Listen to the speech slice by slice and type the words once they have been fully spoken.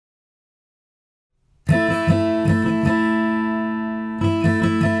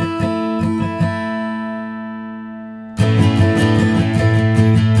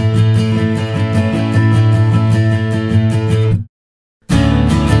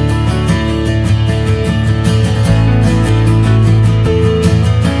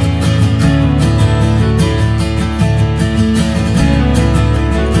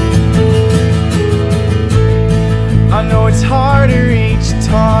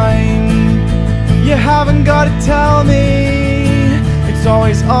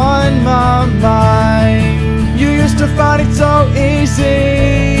always on my mind. You used to find it so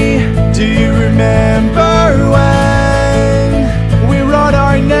easy. Do you remember when we wrote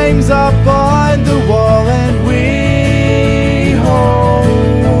our names up on the wall and we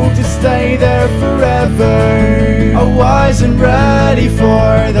hope to stay there forever? I wasn't ready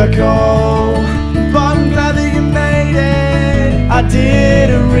for the call, but I'm glad that you made it. I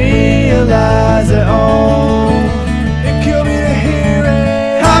didn't realize at all. It killed me to hear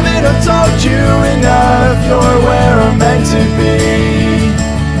it. Haven't I told you enough? You're where I'm meant to be,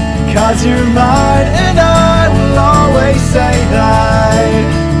 'cause you're mine and I will always say that.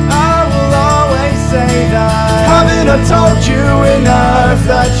 I will always say that. Haven't I told you enough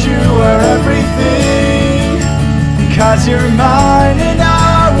that you are everything? 'Cause you're mine and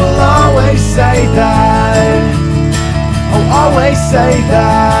I will always say that. I'll always say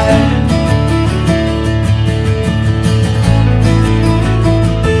that.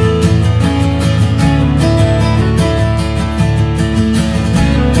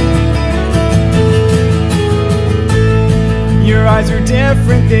 Your eyes are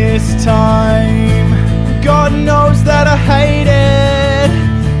different this time. God knows that I hate it.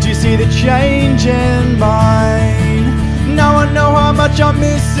 Do you see the change in mine? Now I know how much I'm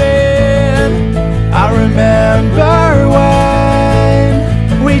missing. I remember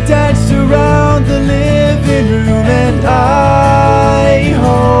when we danced around the living room, and I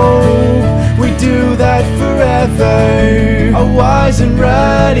hope we do that forever. I wasn't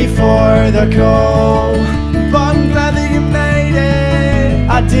ready for the call, but I'm glad that you made it.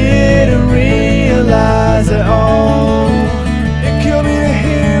 I didn't realize at all. It killed me to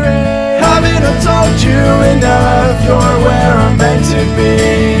hear it. Haven't I told you enough? You're where I'm meant to be,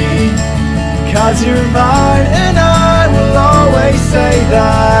 'cause you're mine and I will always say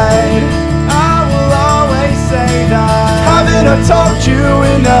that. I will always say that. Haven't I told you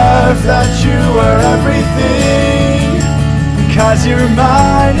enough that you are everything? 'Cause you're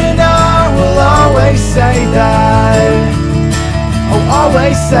mine and I will always say that. I'll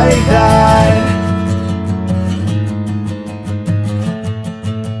always say that.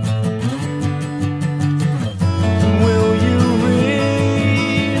 Will you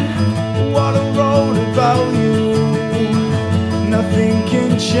read what I wrote about you? Nothing can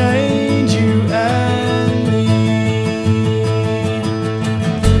change you and me.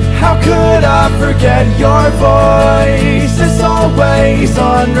 How could I forget your voice? It's always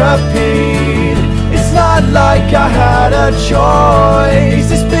on repeat. It's not like I had a choice.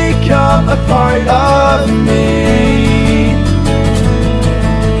 It's become a part of me.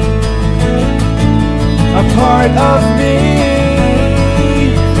 A part of me.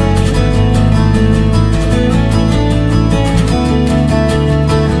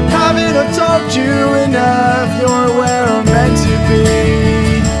 Haven't I told you enough? You're where I'm meant to be,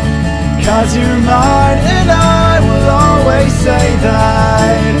 'cause you're mine and I will always say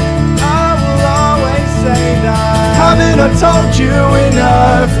that. I will always say that. Haven't I told you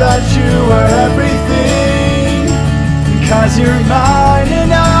enough that you are everything? 'Cause you're mine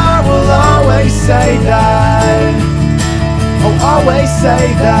and I will always say that. I'll always say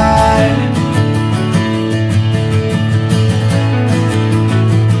that.